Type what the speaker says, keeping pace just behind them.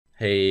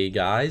Hey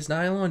guys,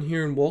 Nylon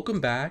here and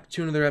welcome back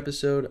to another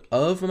episode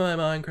of my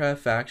Minecraft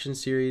faction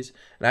series.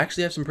 And I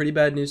actually have some pretty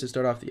bad news to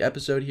start off the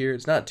episode here.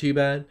 It's not too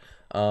bad,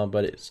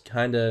 but it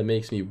kind of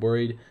makes me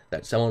worried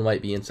that someone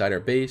might be inside our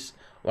base.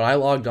 When I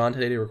logged on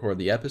today to record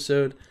the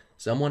episode,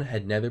 someone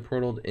had nether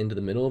portaled into the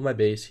middle of my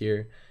base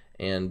here.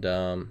 And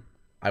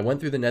I went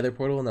through the nether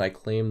portal and then I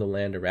claimed the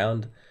land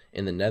around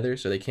in the nether,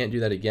 so they can't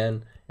do that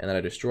again. And then I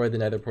destroyed the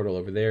nether portal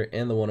over there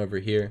and the one over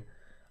here.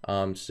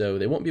 So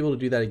they won't be able to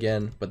do that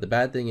again, but the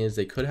bad thing is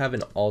they could have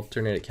an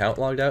alternate account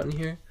logged out in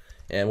here,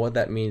 and what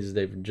that means is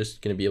they're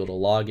just going to be able to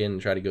log in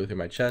and try to go through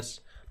my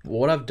chests. But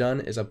what I've done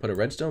is I've put a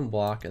redstone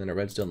block and then a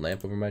redstone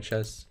lamp over my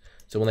chests,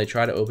 so when they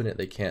try to open it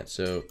they can't.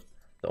 So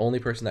the only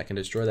person that can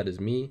destroy that is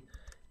me,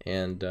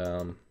 and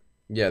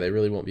yeah, they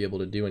really won't be able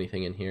to do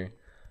anything in here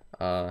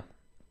now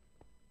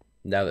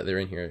that they're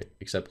in here,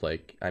 except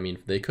like, I mean,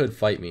 they could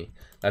fight me,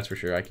 that's for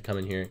sure. I could come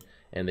in here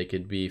and they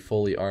could be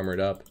fully armored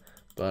up,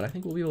 but I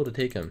think we'll be able to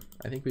take him.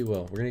 I think we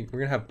will. We're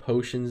gonna have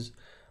potions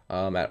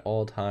at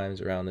all times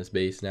around this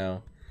base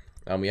now.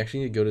 We actually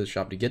need to go to the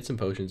shop to get some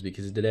potions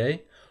because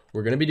today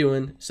we're gonna be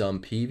doing some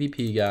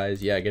PvP,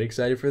 guys. Yeah, get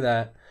excited for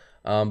that.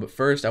 But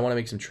first, I want to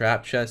make some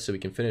trap chests so we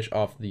can finish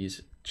off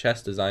these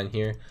chest design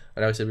here.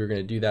 I know I said we were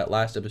gonna do that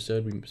last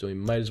episode, so we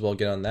might as well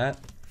get on that.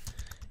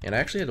 And I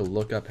actually had to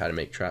look up how to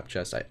make trap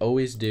chests. I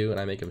always do, and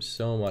I make them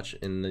so much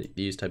in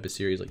these type of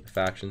series, like the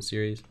faction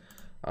series.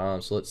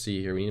 So let's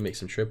see here. We need to make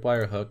some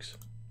tripwire hooks.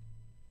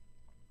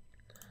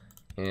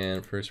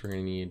 And first we're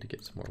going to need to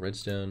get some more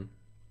redstone.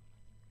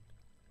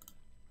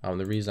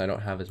 The reason I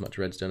don't have as much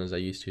redstone as I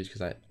used to is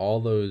because all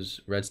those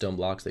redstone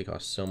blocks, they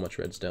cost so much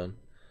redstone.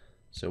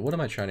 So what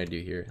am I trying to do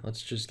here?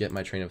 Let's just get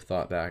my train of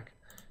thought back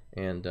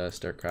and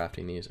start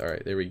crafting these.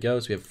 Alright, there we go.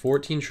 So we have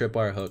 14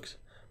 tripwire hooks.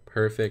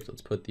 Perfect.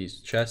 Let's put these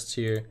chests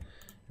here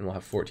and we'll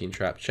have 14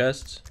 trap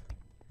chests.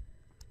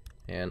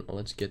 And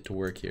let's get to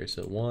work here.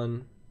 So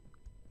 1,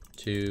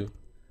 2,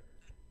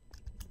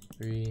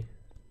 3,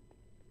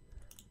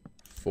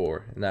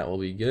 4, and that will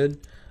be good.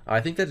 I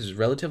think that is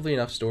relatively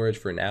enough storage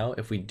for now.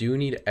 If we do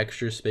need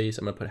extra space,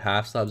 I'm gonna put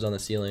half slabs on the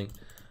ceiling,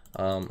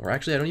 or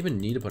actually I don't even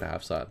need to put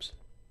half slabs.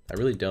 I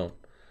really don't.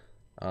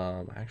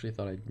 I actually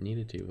thought I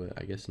needed to, but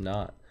I guess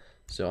not.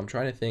 So I'm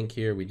trying to think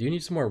here. We do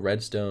need some more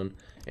redstone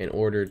in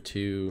order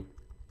to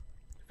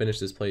finish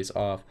this place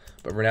off,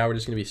 but for now we're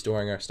just gonna be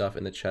storing our stuff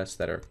in the chests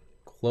that are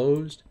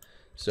closed.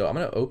 So I'm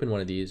gonna open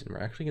one of these and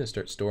we're actually gonna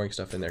start storing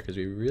stuff in there because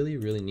we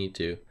really need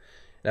to.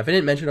 Now, if I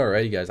didn't mention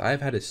already, guys, I've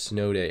had a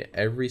snow day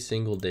every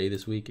single day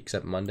this week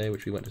except Monday,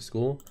 which we went to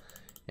school,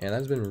 and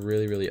that's been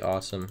really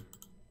awesome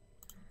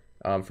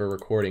for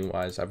recording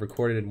wise. I've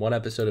recorded one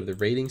episode of the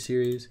raiding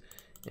series,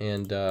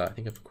 and I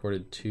think I've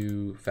recorded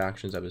 2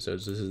 factions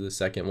episodes. This is the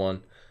second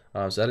one,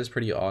 so that is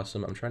pretty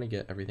awesome. I'm trying to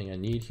get everything I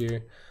need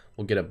here.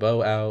 We'll get a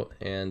bow out,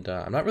 and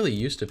I'm not really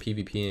used to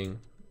PvPing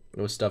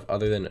with stuff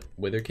other than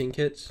Wither King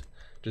kits.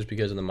 Just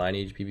because in the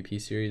Mineage PvP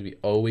series, we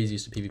always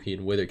used to PvP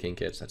in Wither King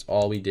kits. That's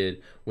all we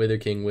did. Wither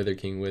King, Wither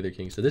King, Wither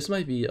King. So this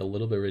might be a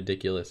little bit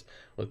ridiculous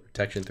with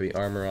Protection 3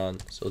 armor on.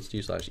 So let's do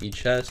 /E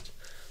chest.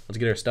 Let's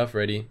get our stuff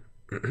ready.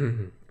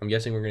 I'm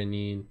guessing we're going to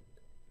need...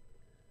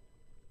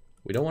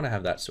 We don't want to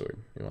have that sword.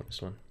 We want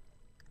this one.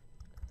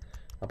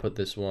 I'll put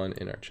this one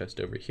in our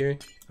chest over here.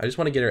 I just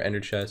want to get our ender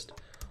chest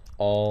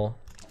all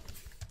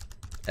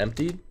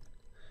emptied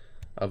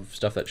of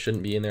stuff that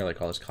shouldn't be in there, like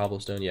all this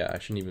cobblestone. Yeah, I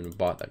shouldn't even have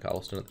bought that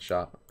cobblestone at the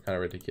shop. Kind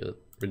of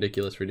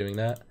ridiculous for doing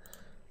that.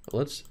 But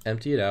let's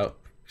empty it out,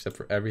 except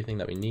for everything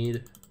that we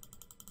need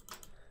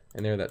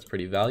in there that's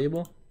pretty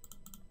valuable.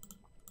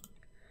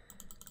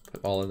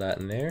 Put all of that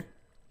in there.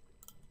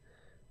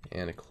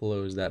 And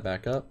close that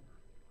back up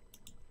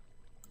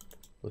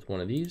with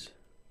one of these.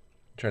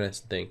 I'm trying to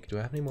think, do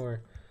I have any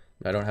more?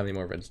 No, I don't have any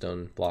more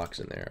redstone blocks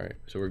in there. Alright,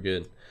 so we're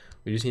good.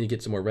 We just need to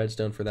get some more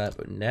redstone for that,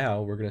 but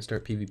now we're going to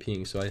start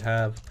PvPing. So I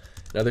have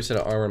another set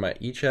of armor in my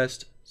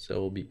E-chest,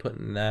 so we'll be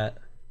putting that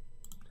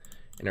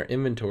in our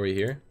inventory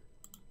here.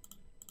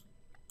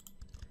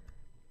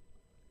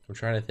 I'm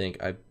trying to think.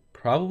 I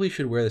probably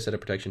should wear the set of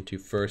protection 2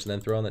 first and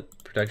then throw on the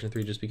protection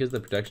 3 just because the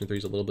protection 3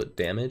 is a little bit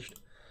damaged.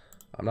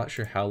 I'm not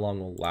sure how long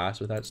we'll last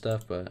with that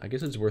stuff, but I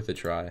guess it's worth a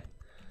try.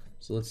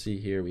 So let's see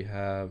here. We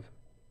have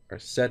our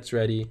sets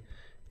ready,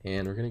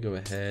 and we're going to go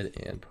ahead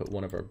and put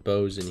one of our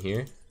bows in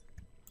here.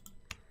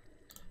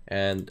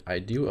 And I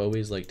do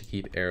always like to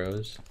keep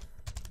arrows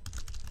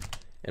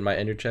in my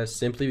ender chest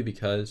simply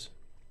because,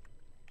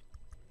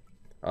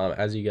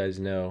 as you guys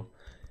know,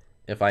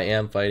 if I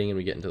am fighting and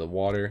we get into the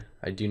water,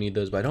 I do need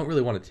those, but I don't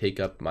really want to take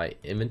up my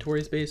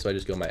inventory space, so I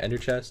just go my ender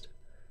chest,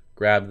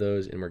 grab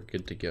those, and we're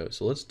good to go.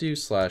 So let's do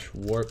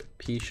 /warp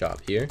p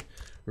shop here.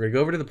 We're going to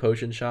go over to the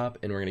potion shop,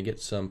 and we're going to get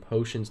some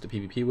potions to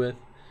PvP with,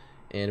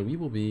 and we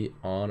will be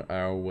on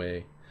our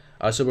way.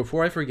 So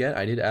before I forget,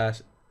 I did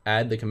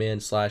add the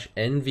command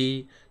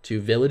 /NV to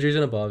villagers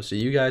and above, so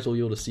you guys will be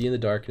able to see in the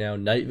dark now.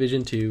 Night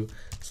vision 2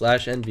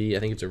 /NV. I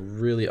think it's a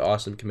really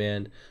awesome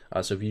command.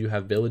 So if you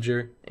have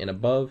villager and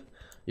above,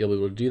 you'll be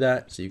able to do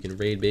that, so you can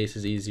raid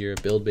bases easier,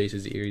 build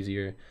bases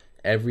easier.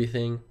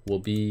 Everything will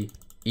be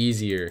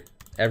easier.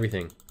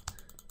 Everything.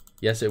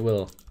 Yes, it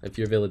will, if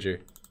you're a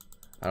villager.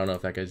 I don't know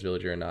if that guy's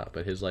villager or not,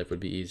 but his life would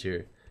be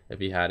easier if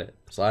he had it.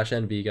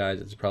 /NB, guys,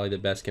 it's probably the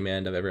best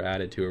command I've ever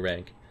added to a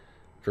rank.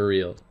 For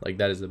real. Like,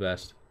 that is the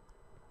best.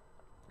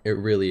 It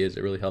really is.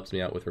 It really helps me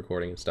out with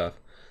recording and stuff.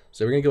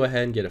 So we're going to go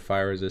ahead and get a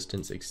fire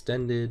resistance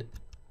extended.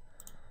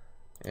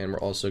 And we're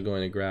also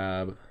going to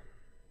grab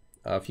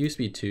a few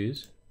speed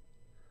 2s.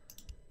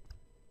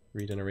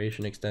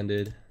 Regeneration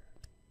extended.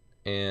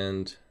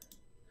 And,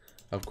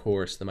 of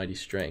course, the mighty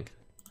strength.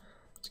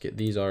 Let's get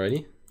these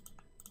already.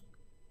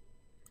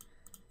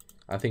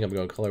 I think I'm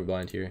going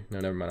colorblind here. No,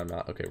 never mind, I'm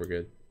not. Okay, we're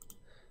good.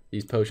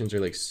 These potions are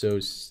like so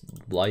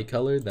light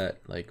colored that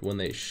like when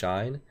they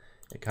shine,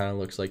 it kind of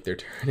looks like they're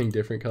turning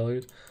different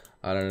colors.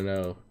 I don't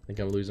know. I think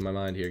I'm losing my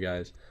mind here,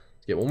 guys.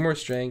 Let's get one more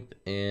strength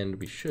and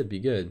we should be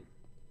good.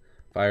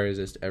 Fire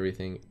resist,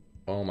 everything.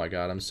 Oh my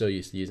god, I'm so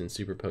used to using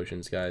super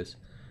potions, guys.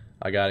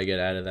 I gotta get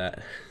out of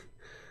that.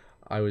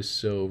 I was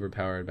so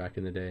overpowered back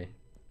in the day.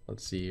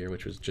 Let's see here,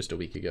 which was just a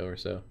week ago or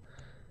so.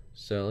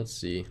 So let's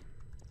see.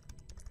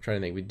 I'm trying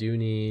to think. We do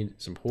need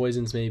some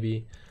poisons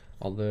maybe.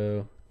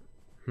 Although,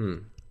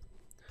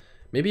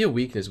 maybe a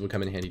weakness would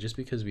come in handy just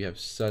because we have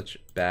such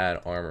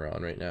bad armor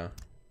on right now.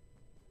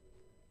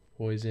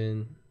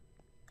 Poison.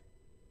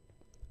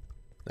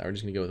 Now we're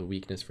just going to go with a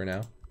weakness for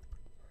now.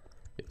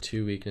 Get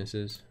 2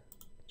 weaknesses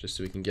just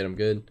so we can get them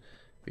good.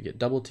 We get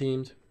double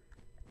teamed.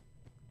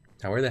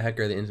 Now where the heck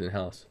are the instant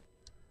health?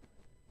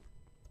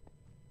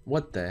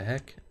 What the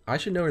heck? I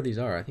should know where these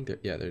are. I think they're,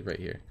 yeah, they're right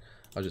here.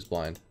 I was just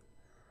blind.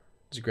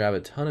 Just grab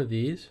a ton of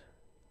these.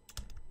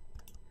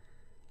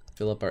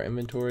 Fill up our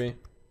inventory.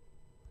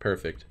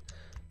 Perfect.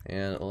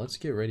 And let's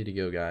get ready to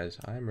go, guys.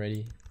 I'm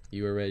ready.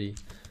 You are ready.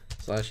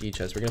 /E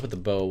chest. We're going to put the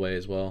bow away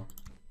as well.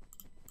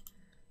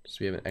 So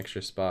we have an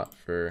extra spot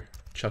for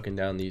chucking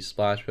down these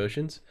splash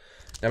potions.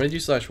 Now I'm going to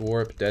do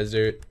 /warp,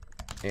 desert,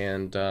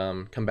 and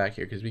come back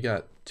here because we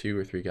got 2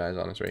 or 3 guys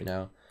on us right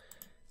now.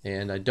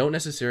 And I don't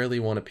necessarily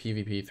want to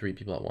PvP 3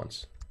 people at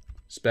once.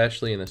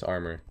 Especially in this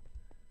armor.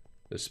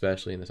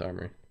 Especially in this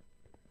armor.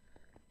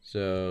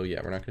 So yeah,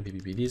 we're not going to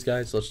PvP these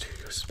guys. So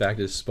let's go back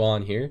to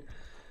spawn here.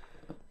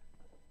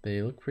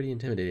 They look pretty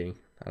intimidating.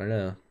 I don't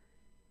know.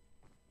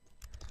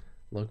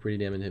 Look pretty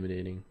damn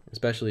intimidating.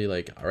 Especially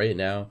like right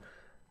now,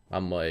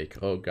 I'm like,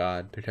 oh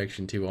god,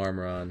 protection 2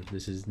 armor on.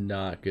 This is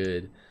not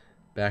good.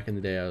 Back in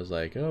the day, I was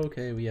like, oh,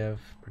 okay, we have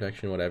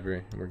protection, whatever,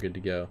 and we're good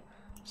to go.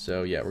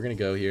 So yeah, we're going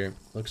to go here.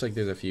 Looks like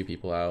there's a few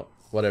people out.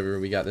 Whatever,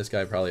 we got this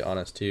guy probably on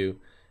us too.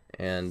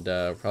 And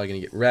we're probably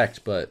going to get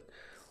wrecked, but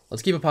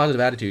let's keep a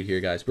positive attitude here,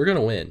 guys. We're going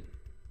to win.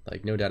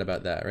 Like, no doubt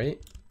about that, right?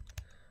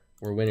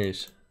 We're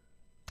winners.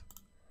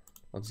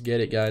 Let's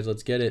get it, guys.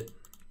 Let's get it.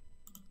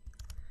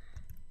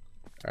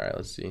 Alright,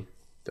 let's see.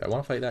 Do I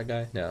want to fight that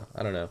guy? No,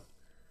 I don't know.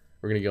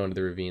 We're going to go into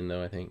the ravine,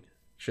 though, I think.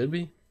 Should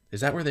we?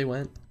 Is that where they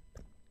went?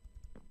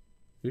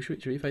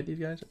 Should we fight these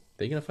guys? Are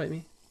they going to fight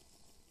me?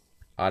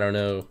 I don't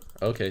know.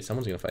 Okay,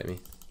 someone's going to fight me.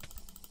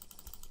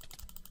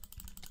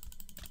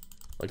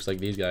 Looks like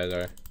these guys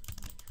are.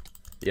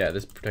 Yeah,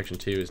 this protection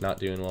 2 is not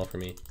doing well for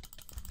me.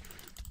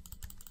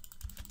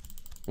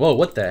 Whoa,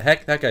 what the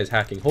heck? That guy's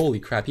hacking.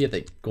 Holy crap, he had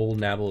that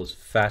golden apple as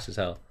fast as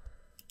hell.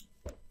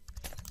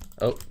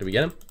 Oh, did we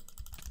get him?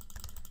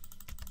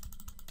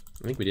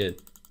 I think we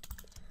did.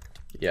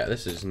 Yeah,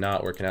 this is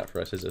not working out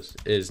for us, is this?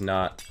 It is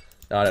not.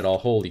 Not at all.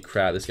 Holy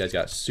crap, this guy's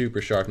got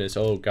super sharpness.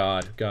 Oh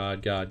god,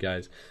 god, god,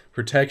 guys.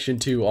 Protection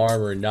 2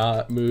 armor,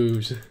 not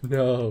moves.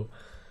 No.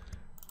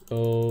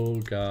 Oh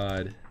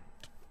god.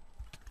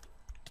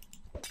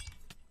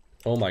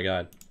 Oh my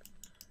god.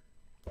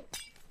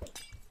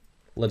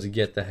 Let's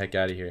get the heck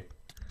out of here.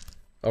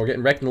 Oh, we're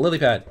getting wrecked in the lily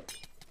pad.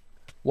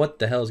 What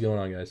the hell is going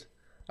on, guys?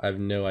 I have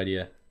no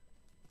idea.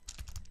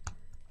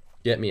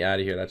 Get me out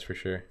of here, that's for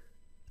sure.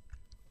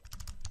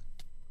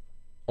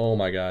 Oh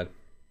my god.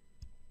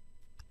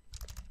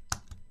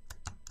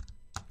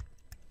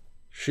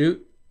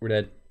 Shoot. We're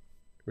dead.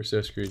 We're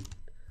so screwed.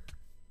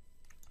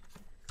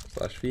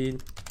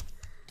 /feed.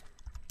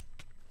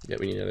 Yeah,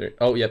 we need another.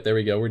 Oh, yep, there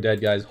we go. We're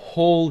dead, guys.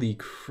 Holy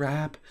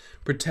crap.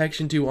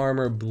 Protection 2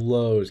 armor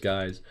blows,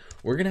 guys.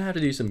 We're going to have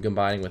to do some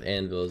combining with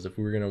anvils if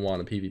we're going to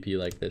want a PvP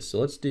like this. So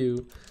let's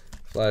do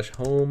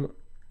 /home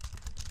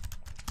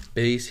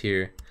base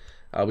here.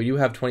 We do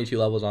have 22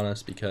 levels on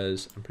us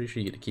because I'm pretty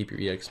sure you get to keep your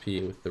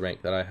EXP with the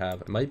rank that I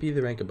have. It might be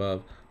the rank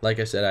above. Like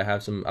I said, I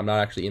have some. I'm not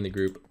actually in the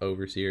group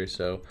Overseer,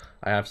 so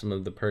I have some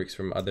of the perks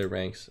from other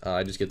ranks.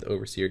 I just get the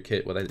Overseer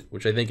kit,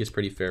 which I think is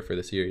pretty fair for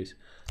the series.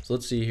 So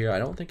let's see here. I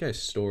don't think I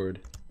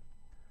stored.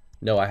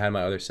 No, I had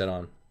my other set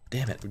on.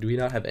 Damn it. Do we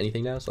not have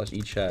anything now?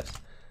 /e chest.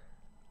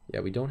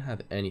 Yeah, we don't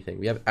have anything.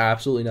 We have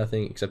absolutely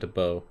nothing except a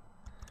bow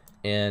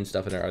and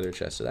stuff in our other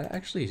chest. So that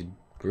actually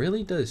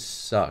really does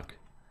suck.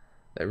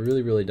 That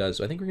really, really does.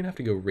 So I think we're going to have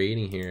to go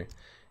raiding here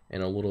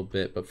in a little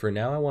bit. But for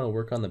now, I want to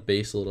work on the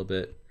base a little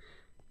bit.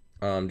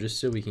 Just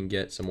so we can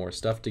get some more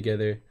stuff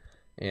together.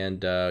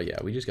 And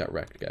yeah, we just got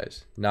wrecked,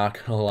 guys. Not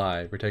going to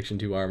lie. Protection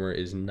 2 armor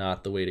is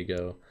not the way to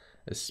go.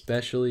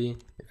 Especially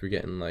if you're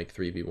getting like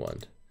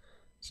 3v1'd.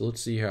 So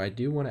let's see here. I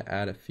do want to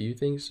add a few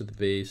things to the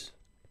base.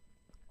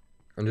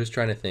 I'm just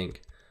trying to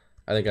think.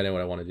 I think I know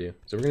what I want to do.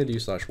 So we're going to do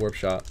 /warp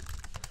shop.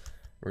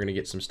 We're going to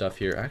get some stuff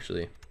here.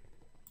 Actually,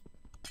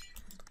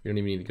 we don't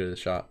even need to go to the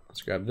shop.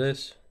 Let's grab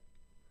this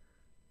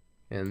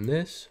and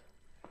this.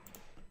 A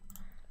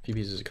few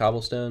pieces of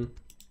cobblestone.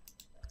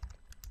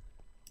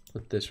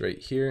 Put this right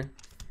here.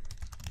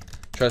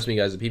 Trust me,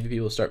 guys, the PvP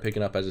will start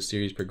picking up as the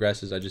series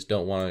progresses. I just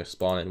don't want to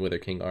spawn in Wither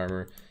King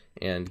armor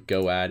and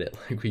go at it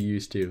like we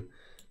used to.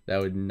 That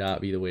would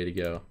not be the way to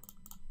go.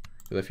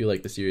 Because I feel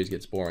like the series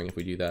gets boring if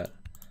we do that.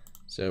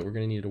 So we're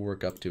going to need to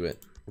work up to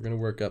it. We're going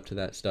to work up to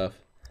that stuff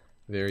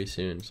very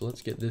soon. So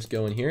let's get this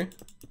going here.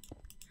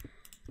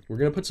 We're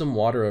going to put some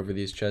water over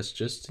these chests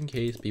just in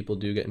case people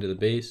do get into the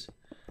base.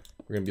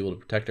 We're going to be able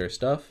to protect our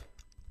stuff.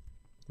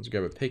 Let's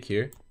grab a pick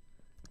here.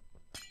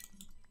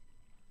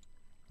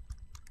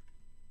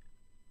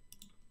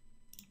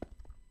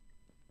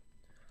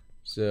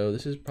 So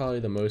this is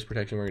probably the most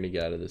protection we're going to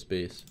get out of this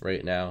base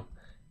right now.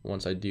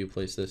 Once I do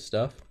place this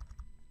stuff.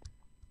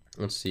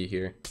 Let's see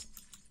here.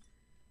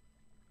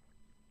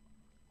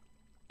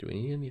 Do we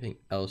need anything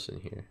else in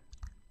here?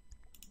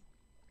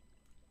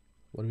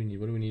 What do we need?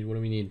 What do we need? What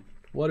do we need?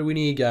 What do we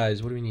need,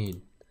 guys? What do we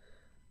need?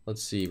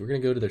 Let's see. We're going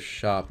to go to the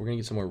shop. We're going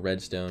to get some more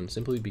redstone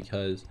simply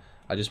because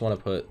I just want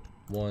to put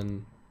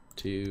 1,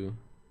 2,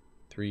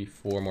 3,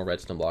 4 more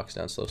redstone blocks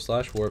down. So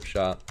 /warp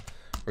shop.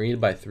 We're going to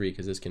buy 3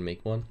 because this can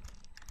make 1.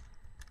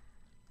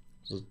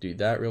 So let's do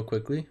that real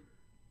quickly.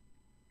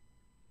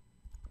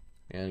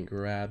 And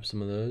grab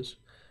some of those.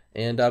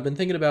 And I've been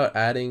thinking about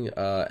adding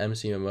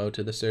MCMO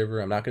to the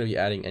server. I'm not going to be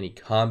adding any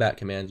combat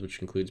commands, which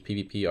includes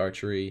PvP,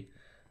 archery,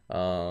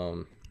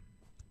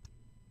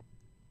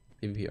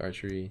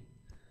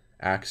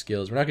 axe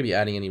skills. We're not going to be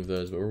adding any of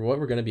those, but what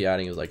we're going to be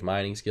adding is like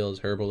mining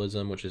skills,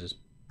 herbalism, which is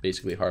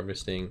basically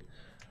harvesting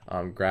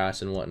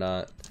grass and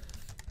whatnot.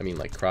 I mean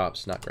like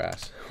crops, not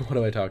grass. What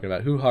am I talking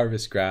about? Who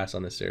harvests grass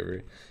on this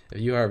server?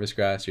 If you harvest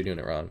grass, you're doing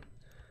it wrong.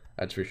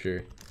 That's for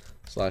sure.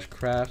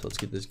 /craft. Let's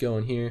get this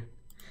going here.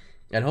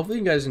 And hopefully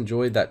you guys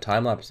enjoyed that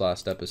time-lapse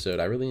last episode.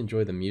 I really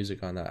enjoyed the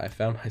music on that. I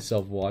found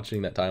myself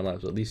watching that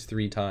time-lapse at least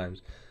 3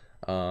 times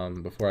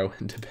before I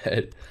went to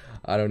bed.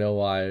 I don't know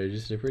why. It was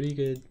just a pretty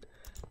good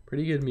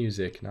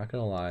music, not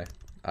gonna lie.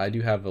 I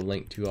do have a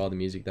link to all the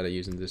music that I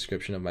use in the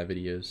description of my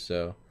videos,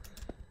 so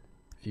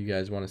if you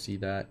guys want to see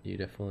that, you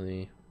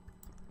definitely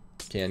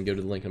can go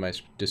to the link in my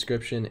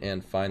description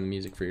and find the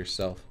music for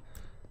yourself.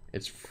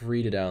 It's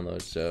free to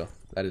download, so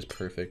that is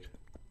perfect.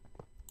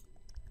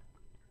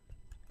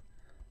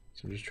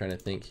 So I'm just trying to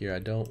think here. I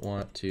don't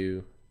want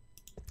to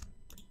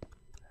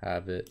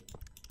have it.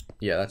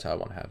 Yeah, that's how I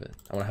want to have it.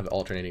 I want to have it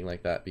alternating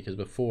like that because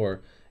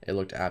before it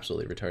looked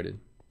absolutely retarded.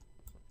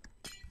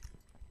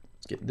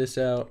 Let's get this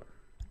out.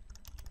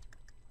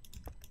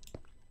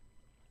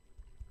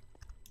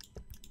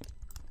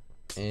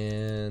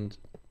 And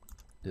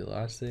the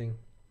last thing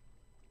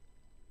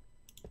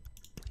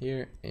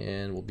here,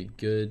 and we'll be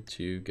good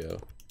to go.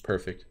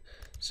 Perfect.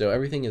 So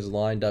everything is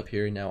lined up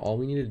here. Now all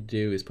we need to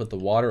do is put the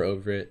water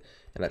over it,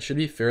 and that should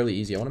be fairly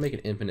easy. I want to make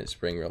an infinite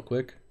spring real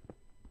quick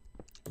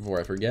before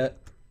I forget.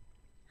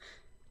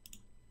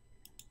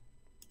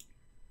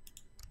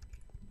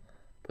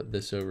 Put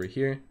this over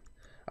here.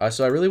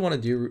 So I really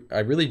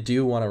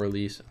do want to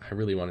release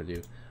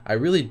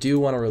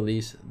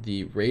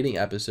the raiding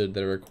episode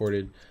that I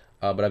recorded,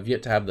 but I've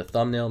yet to have the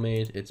thumbnail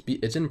made.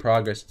 It's in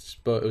progress.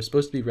 It was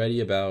supposed to be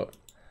ready about,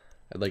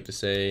 I'd like to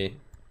say,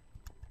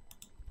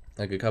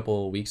 like a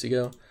couple weeks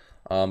ago.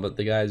 But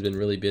the guy's been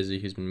really busy.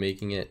 He's been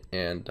making it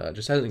and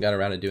just hasn't got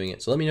around to doing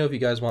it. So let me know if you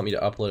guys want me to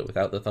upload it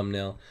without the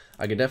thumbnail.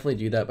 I could definitely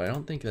do that, but I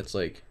don't think that's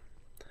like,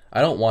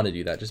 I don't want to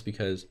do that just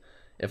because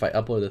if I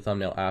upload the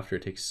thumbnail after,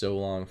 it takes so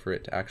long for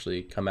it to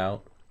actually come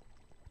out.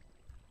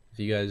 If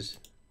you guys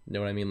know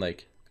what I mean,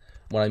 like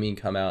when I mean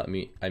come out,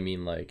 I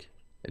mean like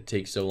it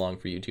takes so long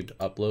for YouTube to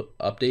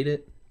update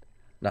it.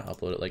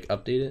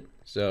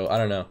 So I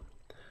don't know.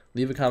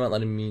 Leave a comment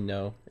letting me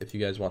know if you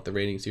guys want the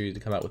rating series to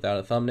come out without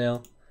a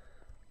thumbnail,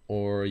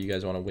 or you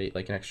guys want to wait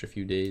like an extra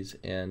few days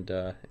and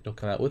it'll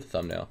come out with a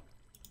thumbnail.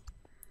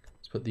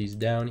 Let's put these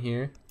down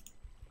here.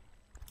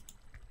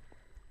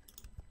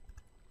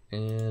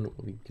 And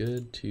we'll be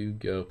good to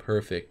go.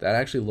 Perfect. That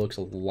actually looks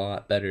a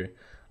lot better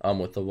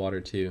with the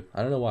water too.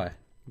 I don't know why.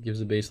 It gives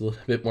the base a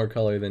little bit more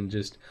color than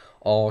just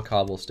all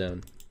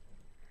cobblestone.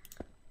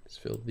 Let's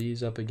fill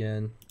these up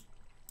again.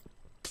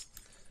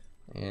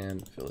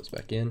 And fill this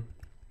back in.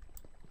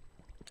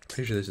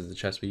 Pretty sure this is the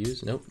chest we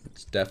use. Nope,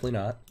 it's definitely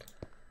not.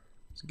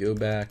 Let's go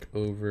back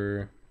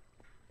over.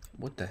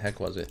 What the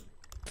heck was it?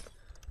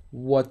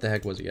 What the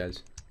heck was it,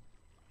 guys?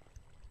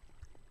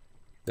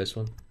 This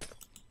one?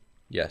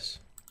 Yes.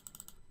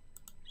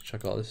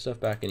 Chuck all this stuff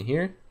back in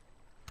here,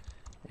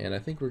 and I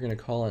think we're gonna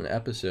call an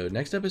episode.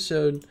 Next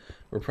episode,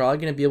 we're probably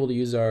gonna be able to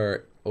use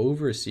our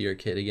overseer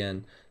kit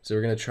again. So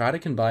we're gonna try to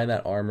combine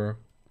that armor,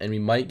 and we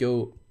might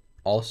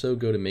also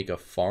go to make a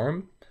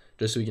farm,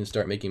 just so we can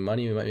start making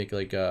money. We might make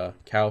like a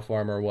cow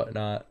farm or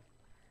whatnot.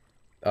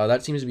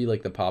 That seems to be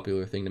like the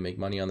popular thing to make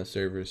money on the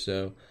server.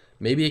 So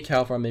maybe a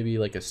cow farm, maybe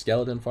like a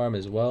skeleton farm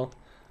as well.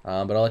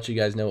 But I'll let you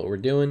guys know what we're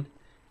doing.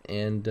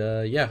 And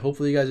yeah,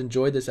 hopefully you guys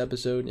enjoyed this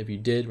episode. If you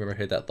did, remember to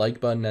hit that like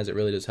button, as it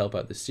really does help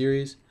out the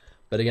series.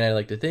 But again, I'd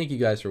like to thank you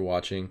guys for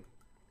watching,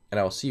 and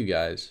I will see you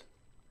guys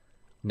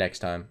next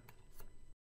time.